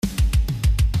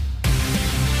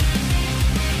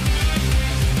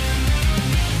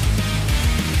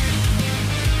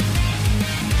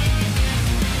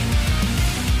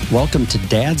Welcome to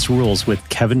Dad's Rules with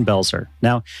Kevin Belzer.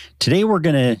 Now, today we're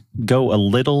going to go a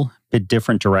little bit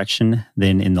different direction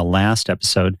than in the last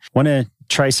episode. I want to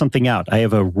try something out. I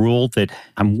have a rule that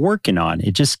I'm working on.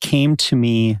 It just came to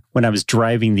me when I was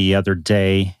driving the other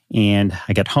day, and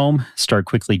I got home, started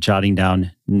quickly jotting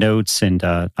down notes and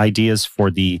ideas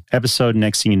for the episode.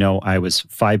 Next thing you know, I was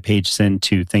 5 pages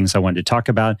into things I wanted to talk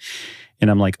about. And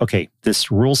I'm like, okay,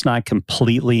 this rule's not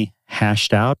completely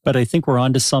hashed out, but I think we're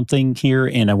onto something here,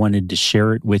 and I wanted to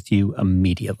share it with you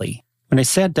immediately. When I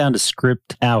sat down to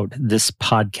script out this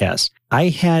podcast, I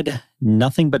had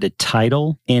nothing but a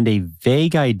title and a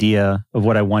vague idea of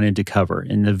what I wanted to cover.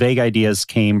 And the vague ideas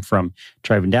came from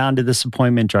driving down to this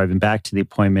appointment, driving back to the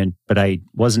appointment, but I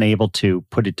wasn't able to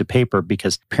put it to paper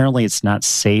because apparently it's not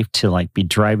safe to be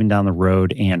driving down the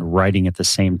road and writing at the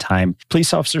same time.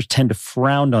 Police officers tend to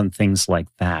frown on things like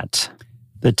that.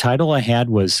 The title I had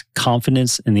was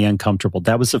Confidence in the Uncomfortable.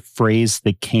 That was a phrase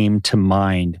that came to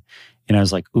mind. And I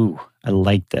was like, ooh, I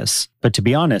like this. But to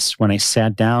be honest, when I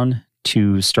sat down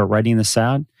to start writing this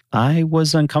out, I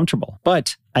was uncomfortable.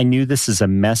 But I knew this is a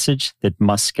message that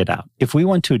must get out. If we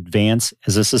want to advance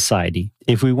as a society,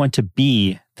 if we want to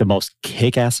be the most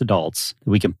kick-ass adults that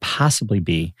we can possibly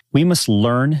be, we must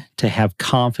learn to have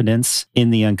confidence in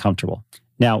the uncomfortable.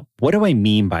 Now, what do I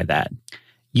mean by that?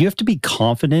 You have to be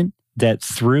confident that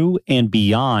through and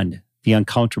beyond the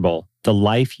uncomfortable, the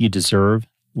life you deserve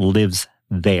lives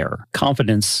there.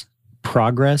 Confidence,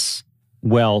 progress,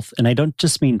 wealth, and I don't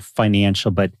just mean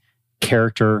financial, but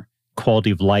character,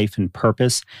 quality of life, and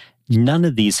purpose. None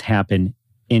of these happen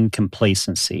in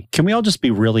complacency. Can we all just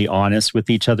be really honest with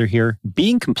each other here?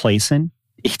 Being complacent,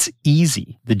 it's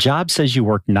easy. The job says you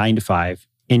work 9 to 5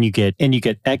 and you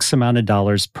get X amount of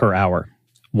dollars per hour.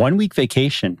 1 week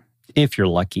vacation, if you're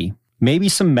lucky, maybe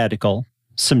some medical,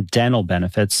 some dental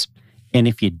benefits. And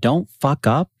if you don't fuck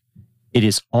up, it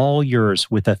is all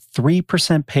yours with a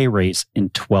 3% pay raise in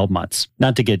 12 months.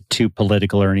 Not to get too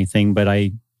political or anything, but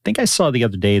I think I saw the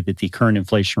other day that the current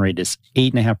inflation rate is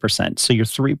 8.5%. So your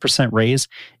 3% raise,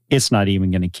 it's not even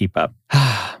going to keep up.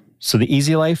 So the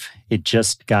easy life, it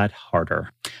just got harder.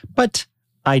 But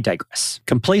I digress.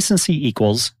 Complacency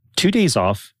equals 2 days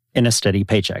off and a steady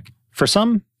paycheck. For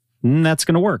some, that's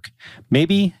going to work.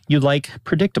 Maybe you like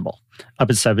predictable.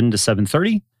 Up at 7 to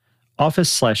 7:30,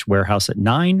 office/warehouse at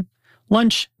 9,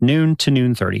 lunch noon to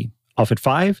noon 30, off at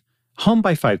 5, home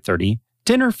by 5:30,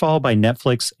 dinner followed by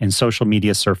Netflix and social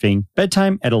media surfing,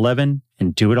 bedtime at 11,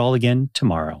 and do it all again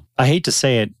tomorrow. I hate to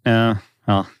say it.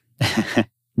 Well,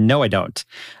 no, I don't.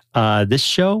 This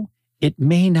show, it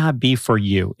may not be for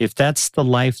you. If that's the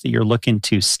life that you're looking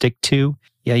to stick to,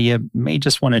 yeah, you may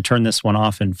just want to turn this one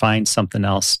off and find something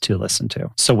else to listen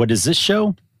to. So what is this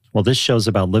show? Well, this show's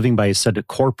about living by a set of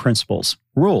core principles,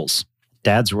 rules,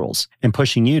 Dad's rules, and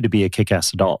pushing you to be a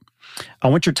kick-ass adult. I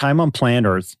want your time on planet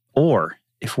Earth, or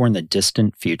if we're in the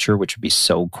distant future, which would be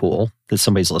so cool that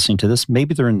somebody's listening to this,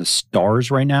 maybe they're in the stars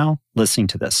right now listening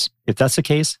to this. If that's the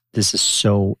case, this is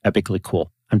so epically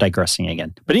cool. I'm digressing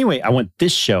again. But anyway, I want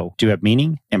this show to have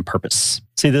meaning and purpose.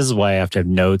 See, this is why I have to have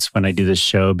notes when I do this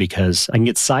show, because I can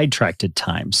get sidetracked at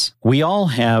times. We all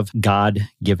have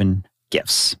God-given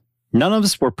gifts. None of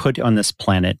us were put on this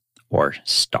planet or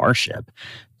starship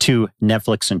to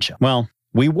Netflix and chill. Well,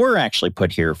 we were actually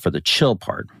put here for the chill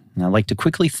part. And I'd like to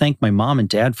quickly thank my mom and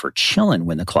dad for chilling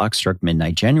when the clock struck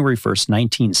midnight, January 1st,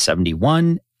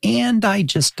 1971. And I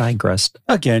just digressed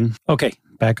again. Okay.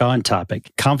 Back on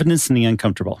topic. Confidence in the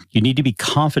uncomfortable. You need to be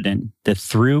confident that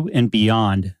through and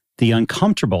beyond the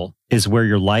uncomfortable is where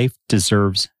your life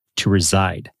deserves to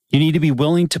reside. You need to be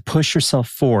willing to push yourself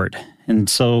forward. And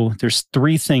so there's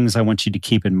 3 things I want you to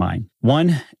keep in mind.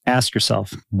 1, ask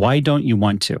yourself, why don't you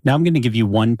want to? Now I'm going to give you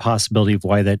one possibility of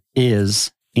why that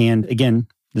is. And again,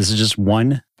 this is just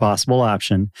one possible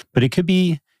option, but it could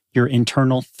be your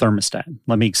internal thermostat.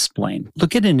 Let me explain.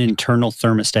 Look at an internal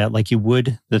thermostat like you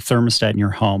would the thermostat in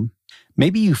your home.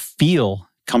 Maybe you feel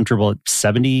comfortable at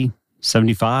 70,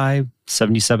 75,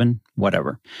 77,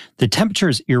 whatever. The temperature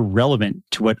is irrelevant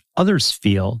to what others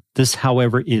feel. This,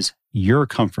 however, is your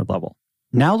comfort level.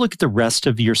 Now look at the rest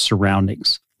of your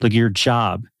surroundings. Look at your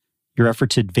job, your effort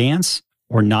to advance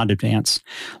or not advance.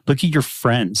 Look at your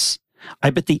friends. I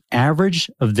bet the average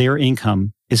of their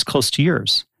income is close to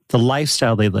yours. The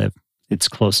lifestyle they live, it's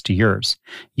close to yours.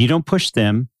 You don't push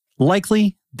them.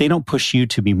 Likely, they don't push you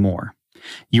to be more.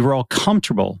 You are all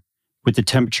comfortable with the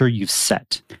temperature you've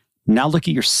set. Now look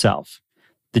at yourself.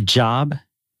 The job,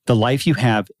 the life you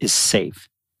have is safe.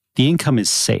 The income is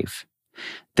safe.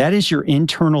 That is your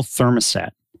internal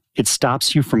thermostat. It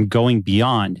stops you from going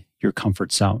beyond your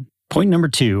comfort zone. Point number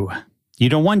 2, you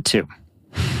don't want to.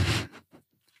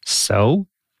 So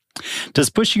Does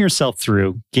pushing yourself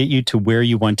through get you to where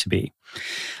you want to be?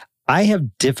 I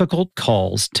have difficult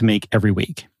calls to make every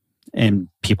week, and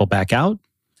people back out.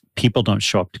 People don't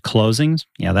show up to closings.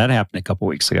 Yeah, that happened a couple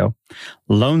weeks ago.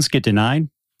 Loans get denied.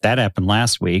 That happened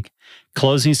last week.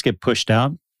 Closings get pushed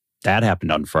out. That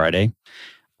happened on Friday.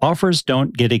 Offers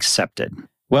don't get accepted.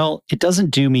 Well, it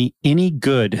doesn't do me any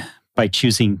good by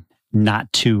choosing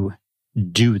not to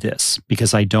do this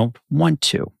because I don't want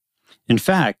to. In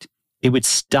fact, it would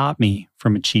stop me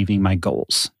from achieving my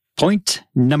goals. Point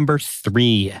number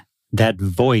 3, that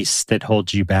voice that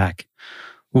holds you back.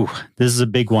 Ooh, this is a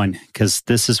big one because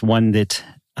this is one that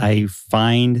I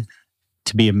find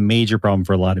to be a major problem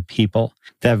for a lot of people.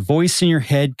 That voice in your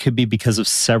head could be because of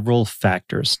several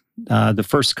factors. The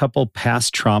first couple,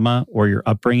 past trauma or your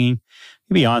upbringing.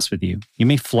 To be honest with you, you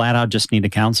may flat out just need a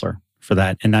counselor for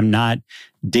that. And I'm not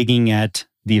digging at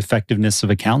the effectiveness of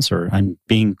a counselor. I'm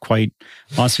being quite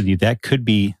honest with you. That could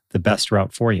be the best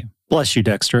route for you. Bless you,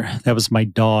 Dexter. That was my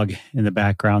dog in the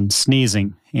background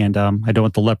sneezing. And I don't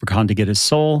want the leprechaun to get his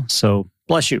soul. So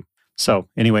bless you. So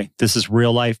anyway, this is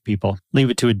real life, people. Leave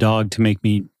it to a dog to make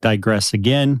me digress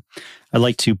again. I'd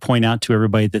like to point out to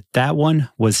everybody that that one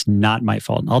was not my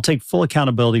fault. I'll take full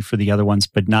accountability for the other ones,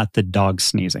 but not the dog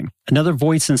sneezing. Another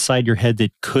voice inside your head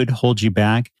that could hold you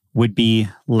back would be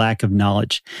lack of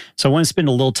knowledge. So I want to spend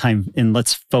a little time and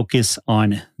let's focus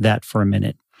on that for a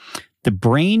minute. The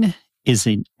brain is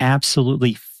an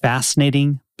absolutely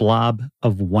fascinating blob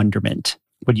of wonderment.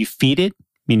 What you feed it,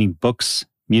 meaning books,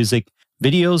 music,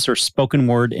 videos, or spoken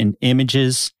word and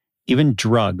images, even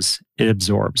drugs, it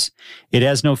absorbs. It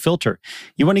has no filter.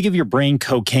 You want to give your brain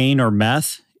cocaine or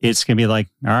meth, it's going to be like,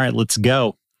 all right, let's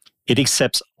go. It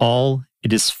accepts all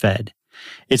it is fed.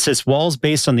 It sets walls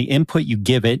based on the input you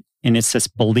give it, and it sets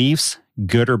beliefs,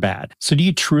 good or bad. So do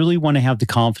you truly want to have the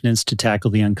confidence to tackle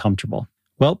the uncomfortable?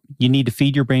 Well, you need to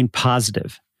feed your brain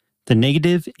positive. The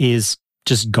negative is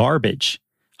just garbage.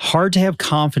 Hard to have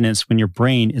confidence when your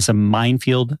brain is a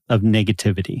minefield of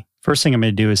negativity. First thing I'm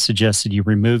going to do is suggest that you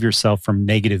remove yourself from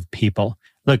negative people.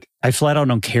 Look, I flat out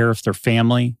don't care if they're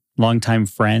family, longtime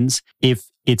friends. If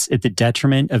it's at the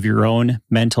detriment of your own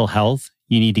mental health,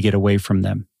 you need to get away from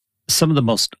them. Some of the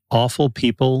most awful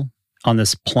people on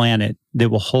this planet that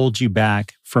will hold you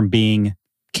back from being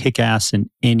kick-ass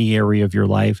in any area of your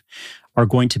life are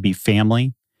going to be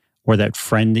family or that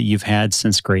friend that you've had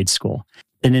since grade school.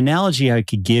 An analogy I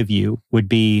could give you would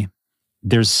be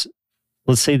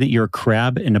let's say that you're a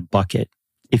crab in a bucket.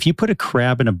 If you put a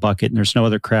crab in a bucket and there's no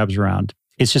other crabs around,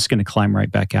 it's just going to climb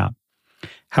right back out.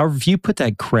 However, if you put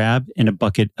that crab in a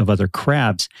bucket of other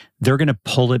crabs, they're going to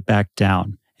pull it back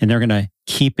down and they're going to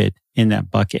keep it in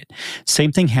that bucket.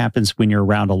 Same thing happens when you're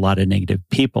around a lot of negative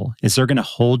people, is they're going to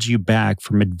hold you back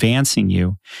from advancing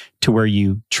you to where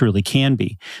you truly can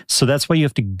be. So that's why you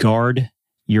have to guard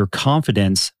your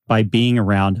confidence by being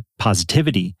around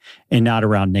positivity and not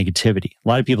around negativity. A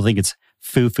lot of people think it's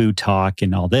foo-foo talk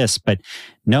and all this, but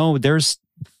no, there's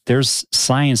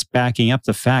science backing up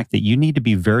the fact that you need to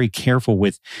be very careful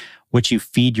with what you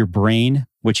feed your brain,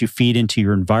 what you feed into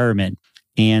your environment.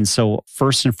 And so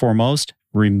first and foremost,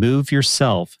 remove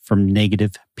yourself from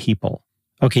negative people.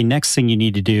 Okay, next thing you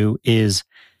need to do is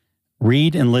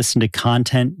read and listen to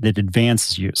content that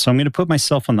advances you. So I'm going to put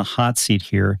myself on the hot seat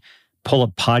here, pull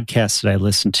up podcasts that I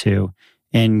listen to,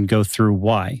 and go through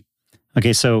why.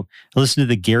 Okay, so I listen to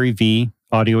the Gary Vee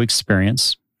audio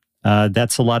experience.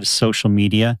 That's a lot of social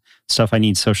media stuff. I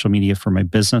need social media for my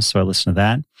business, so I listen to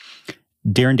that.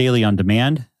 Darren Daily On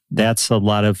Demand. That's a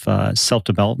lot of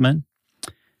self-development.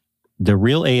 The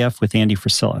Real AF with Andy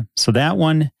Frisella. So that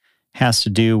one has to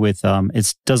do with,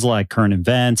 it does a lot of current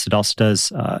events. It also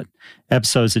does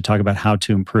episodes that talk about how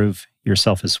to improve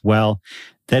yourself as well.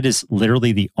 That is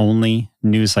literally the only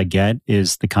news I get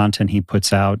is the content he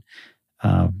puts out.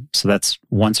 So that's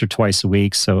once or twice a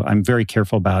week. So I'm very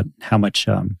careful about how much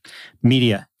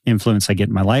media influence I get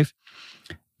in my life.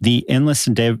 The Endless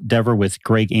Endeavor with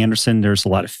Greg Anderson. There's a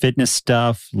lot of fitness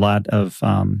stuff, a lot of...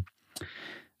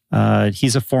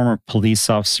 he's a former police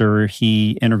officer.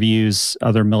 He interviews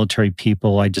other military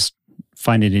people. I just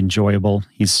find it enjoyable.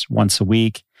 He's once a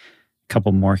week. A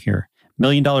couple more here. $1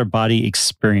 Million Body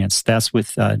Experience. That's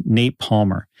with Nate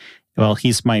Palmer. Well,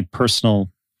 he's my personal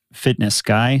fitness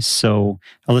guy. So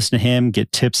I listen to him,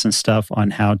 get tips and stuff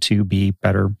on how to be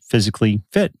better physically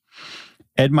fit.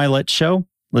 Ed Mylett Show.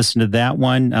 Listen to that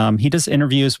one. He does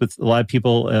interviews with a lot of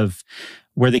people of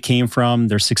where they came from,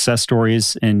 their success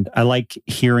stories. And I like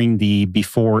hearing the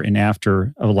before and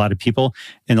after of a lot of people.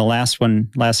 And the last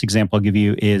example I'll give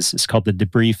you it's called the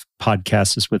Debrief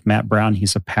Podcast. It's with Matt Brown.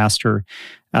 He's a pastor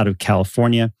out of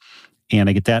California. And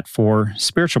I get that for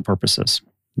spiritual purposes,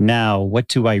 Now, what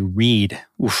do I read?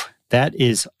 Oof, that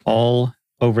is all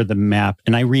over the map.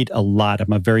 And I read a lot.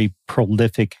 I'm a very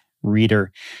prolific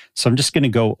reader. So I'm just going to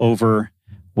go over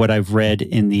what I've read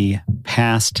in the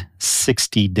past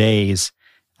 60 days.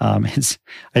 I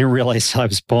didn't realize I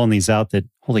was pulling these out that,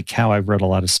 holy cow, I've read a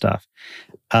lot of stuff.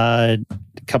 A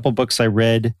couple books I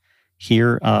read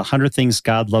here. 100 Things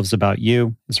God Loves About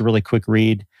You is a really quick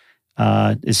read.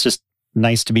 It's just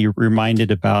nice to be reminded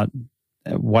about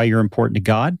why you're important to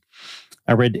God.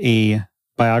 I read a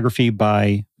biography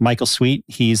by Michael Sweet.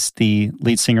 He's the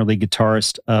lead singer, lead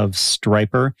guitarist of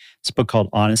Stryper. It's a book called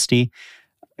Honesty.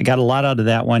 I got a lot out of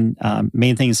that one.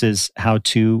 Main things is how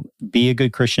to be a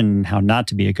good Christian and how not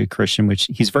to be a good Christian, which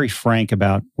he's very frank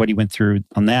about what he went through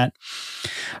on that.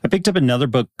 I picked up another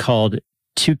book called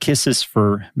Two Kisses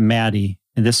for Maddie,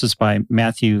 and this was by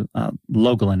Matthew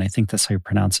Logelin. I think that's how you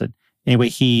pronounce it. Anyway,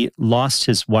 he lost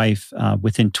his wife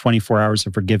within 24 hours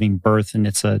of her giving birth, and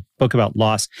it's a book about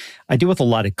loss. I deal with a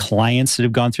lot of clients that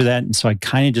have gone through that, and so I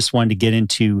kind of just wanted to get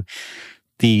into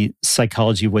the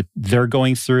psychology of what they're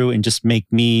going through and just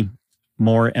make me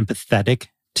more empathetic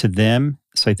to them.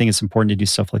 So I think it's important to do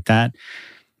stuff like that.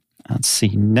 Let's see.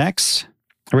 Next,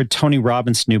 I read Tony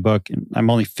Robbins' new book, and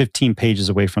I'm only 15 pages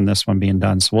away from this one being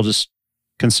done. So we'll just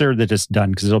consider that it's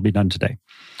done because it'll be done today.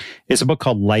 It's a book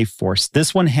called Life Force.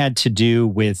 This one had to do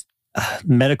with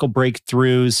medical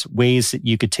breakthroughs, ways that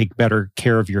you could take better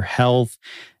care of your health.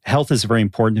 Health is very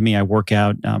important to me. I work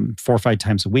out 4 or 5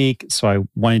 times a week, so I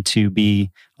wanted to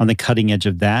be on the cutting edge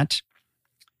of that.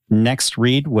 Next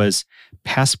read was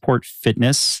Passport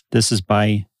Fitness. This is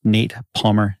by Nate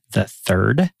Palmer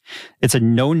III. It's a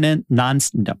I'm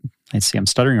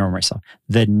stuttering over myself.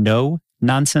 The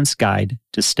no-nonsense guide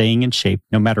to staying in shape,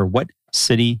 no matter what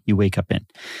city you wake up in.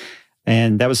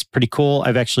 And that was pretty cool.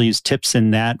 I've actually used tips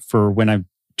in that for when I'm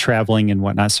traveling and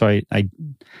whatnot. So I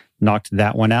knocked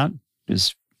that one out. It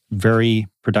was very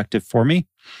productive for me.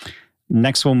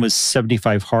 Next one was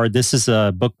 75 Hard. This is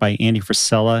a book by Andy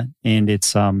Frisella, and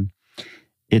it's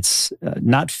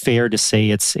not fair to say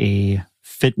it's a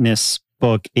fitness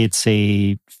book. It's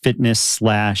a fitness /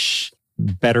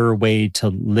 better way to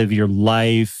live your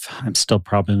life. I'm still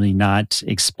probably not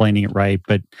explaining it right,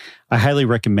 but I highly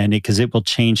recommend it because it will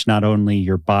change not only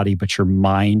your body, but your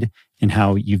mind and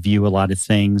how you view a lot of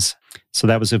things. So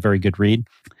that was a very good read.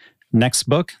 Next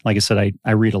book, like I said,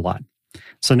 I read a lot.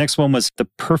 So next one was The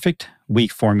Perfect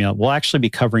Week Formula. We'll actually be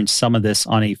covering some of this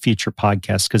on a future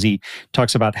podcast because he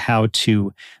talks about how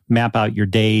to map out your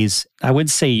days. I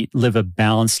would say live a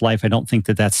balanced life. I don't think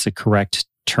that that's the correct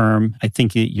term. I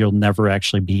think you'll never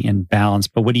actually be in balance.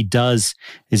 But what he does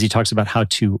is he talks about how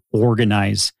to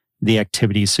organize the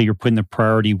activities. So you're putting the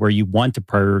priority where you want the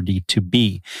priority to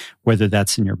be, whether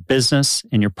that's in your business,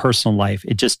 in your personal life.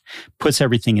 It just puts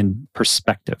everything in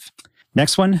perspective.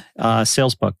 Next one,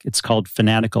 sales book. It's called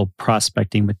Fanatical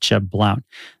Prospecting with Jeb Blount.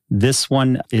 This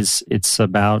one it's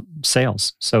about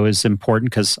sales. So it's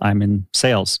important because I'm in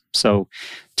sales. So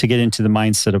to get into the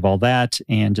mindset of all that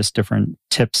and just different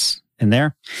tips in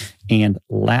there. And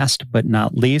last but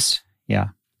not least, yeah,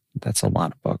 that's a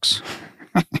lot of books.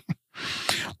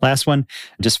 Last one,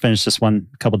 I just finished this one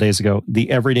a couple days ago.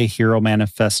 The Everyday Hero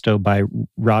Manifesto by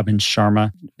Robin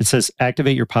Sharma. It says,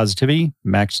 activate your positivity,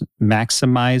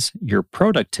 maximize your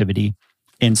productivity,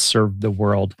 and serve the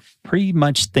world. Pretty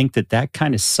much think that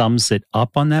kind of sums it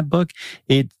up on that book.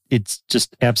 It's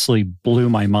just absolutely blew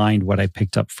my mind what I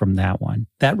picked up from that one.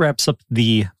 That wraps up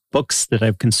the books that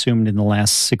I've consumed in the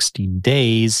last 60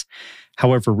 days.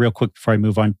 However, real quick before I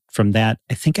move on from that,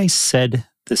 I think I said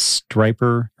the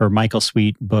Stryper or Michael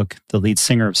Sweet book, the lead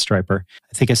singer of Stryper.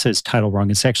 I think I said his title wrong.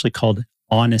 It's actually called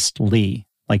Honestly,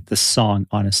 like the song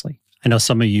Honestly. I know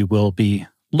some of you will be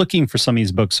looking for some of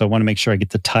these books, so I want to make sure I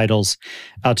get the titles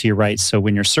out to you right. So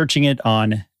when you're searching it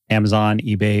on Amazon,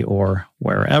 eBay, or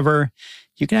wherever,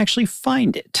 you can actually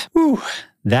find it. Whew,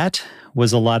 that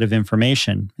was a lot of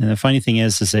information. And the funny thing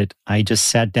is that I just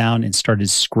sat down and started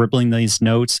scribbling these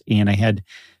notes, and I had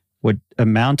what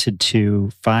amounted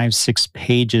to 5-6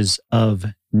 pages of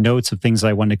notes of things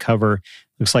I wanted to cover.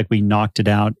 Looks like we knocked it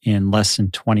out in less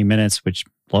than 20 minutes, which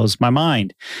blows my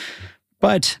mind.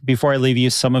 But before I leave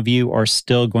you, some of you are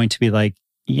still going to be like,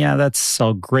 yeah, that's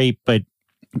all great, but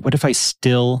what if I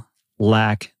still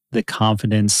lack the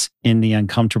confidence in the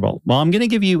uncomfortable? Well, I'm going to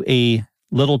give you a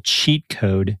little cheat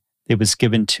code that was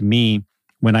given to me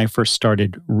when I first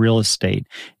started real estate.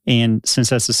 And since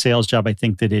that's a sales job, I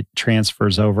think that it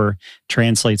translates over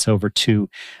to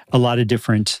a lot of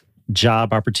different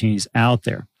job opportunities out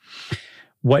there.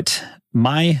 What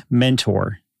my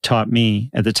mentor taught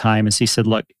me at the time is he said,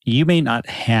 look, you may not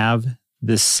have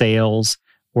the sales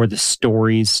or the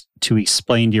stories to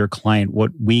explain to your client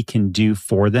what we can do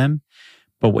for them.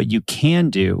 But what you can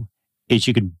do is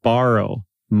you can borrow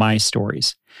my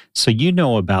stories. So you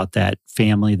know about that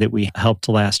family that we helped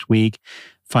last week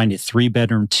find a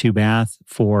 3-bedroom, 2-bath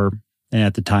for, and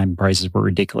at the time prices were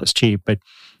ridiculous cheap, but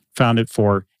found it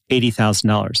for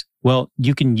 $80,000. Well,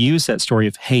 you can use that story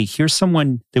of, hey, here's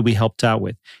someone that we helped out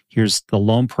with. Here's the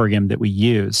loan program that we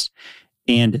used,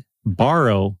 and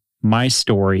borrow my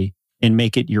story and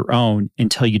make it your own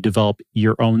until you develop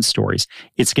your own stories.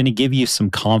 It's going to give you some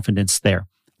confidence there.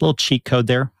 A little cheat code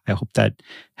there. I hope that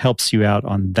helps you out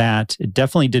on that. It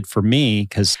definitely did for me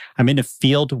because I'm in a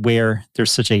field where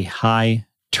there's such a high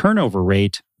turnover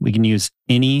rate. We can use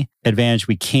any advantage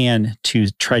we can to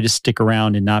try to stick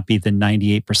around and not be the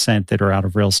 98% that are out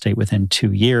of real estate within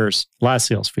 2 years. A lot of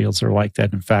sales fields are like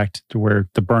that, in fact, to where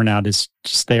the burnout is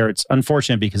just there. It's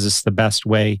unfortunate because it's the best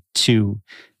way to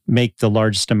make the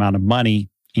largest amount of money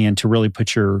and to really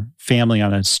put your family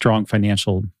on a strong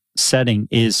financial setting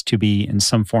is to be in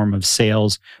some form of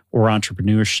sales or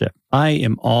entrepreneurship. I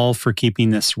am all for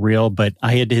keeping this real, but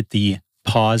I had to hit the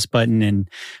pause button and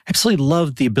absolutely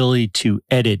love the ability to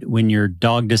edit when your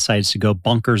dog decides to go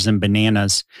bonkers and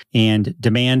bananas and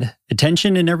demand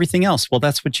attention and everything else. Well,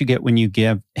 that's what you get when you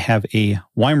have a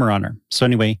Weimaraner. So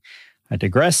anyway, I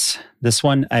digress. This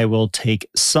one I will take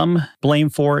some blame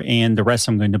for, and the rest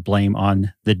I'm going to blame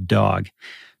on the dog.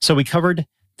 So we covered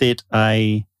that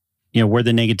where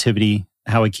the negativity,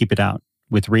 how I keep it out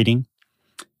with reading,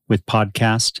 with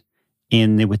podcast,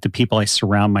 and with the people I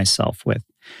surround myself with.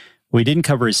 What we didn't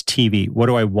cover is TV. What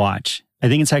do I watch? I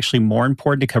think it's actually more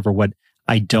important to cover what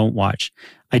I don't watch.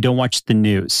 I don't watch the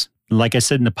news. Like I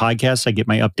said in the podcast, I get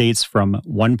my updates from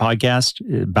one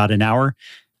podcast, about an hour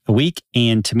a week.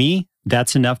 And to me,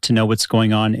 that's enough to know what's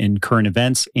going on in current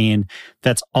events. And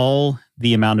that's all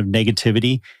the amount of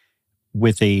negativity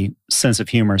with a sense of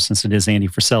humor, since it is Andy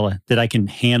Frisella, that I can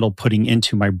handle putting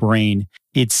into my brain.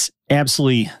 The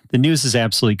news is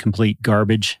absolutely complete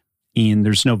garbage, and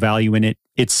there's no value in it.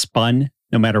 It's spun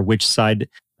no matter which side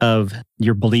of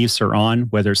your beliefs are on,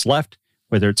 whether it's left,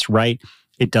 whether it's right,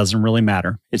 it doesn't really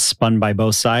matter. It's spun by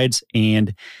both sides,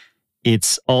 and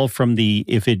it's all from the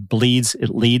if it bleeds,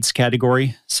 it leads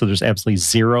category. So there's absolutely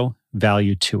zero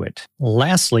value to it.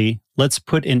 Lastly, let's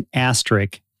put an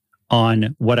asterisk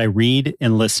on what I read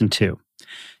and listen to.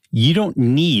 You don't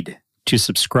need to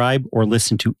subscribe or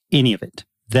listen to any of it.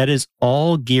 That is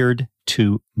all geared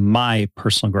to my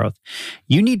personal growth.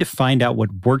 You need to find out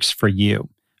what works for you.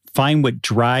 Find what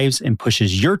drives and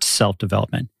pushes your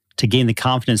self-development to gain the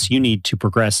confidence you need to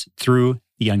progress through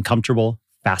the uncomfortable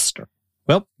faster.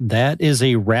 Well, that is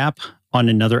a wrap on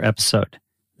another episode.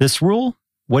 This rule,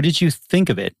 what did you think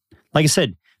of it? Like I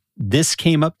said, this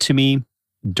came up to me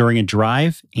during a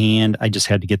drive, and I just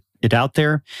had to get it out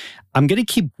there. I'm going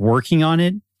to keep working on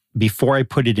it before I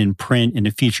put it in print in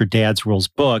a future Dad's Rules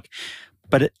book.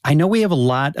 But I know we have a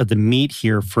lot of the meat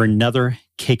here for another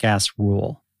kick-ass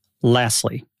rule.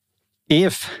 Lastly,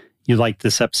 if you liked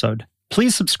this episode,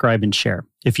 please subscribe and share.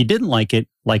 If you didn't like it,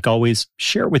 like always,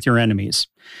 share it with your enemies.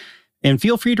 And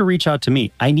feel free to reach out to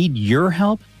me. I need your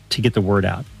help to get the word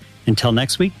out. Until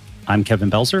next week, I'm Kevin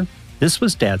Belzer. This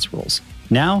was Dad's Rules.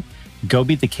 Now, go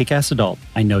be the kick-ass adult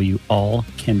I know you all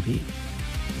can be.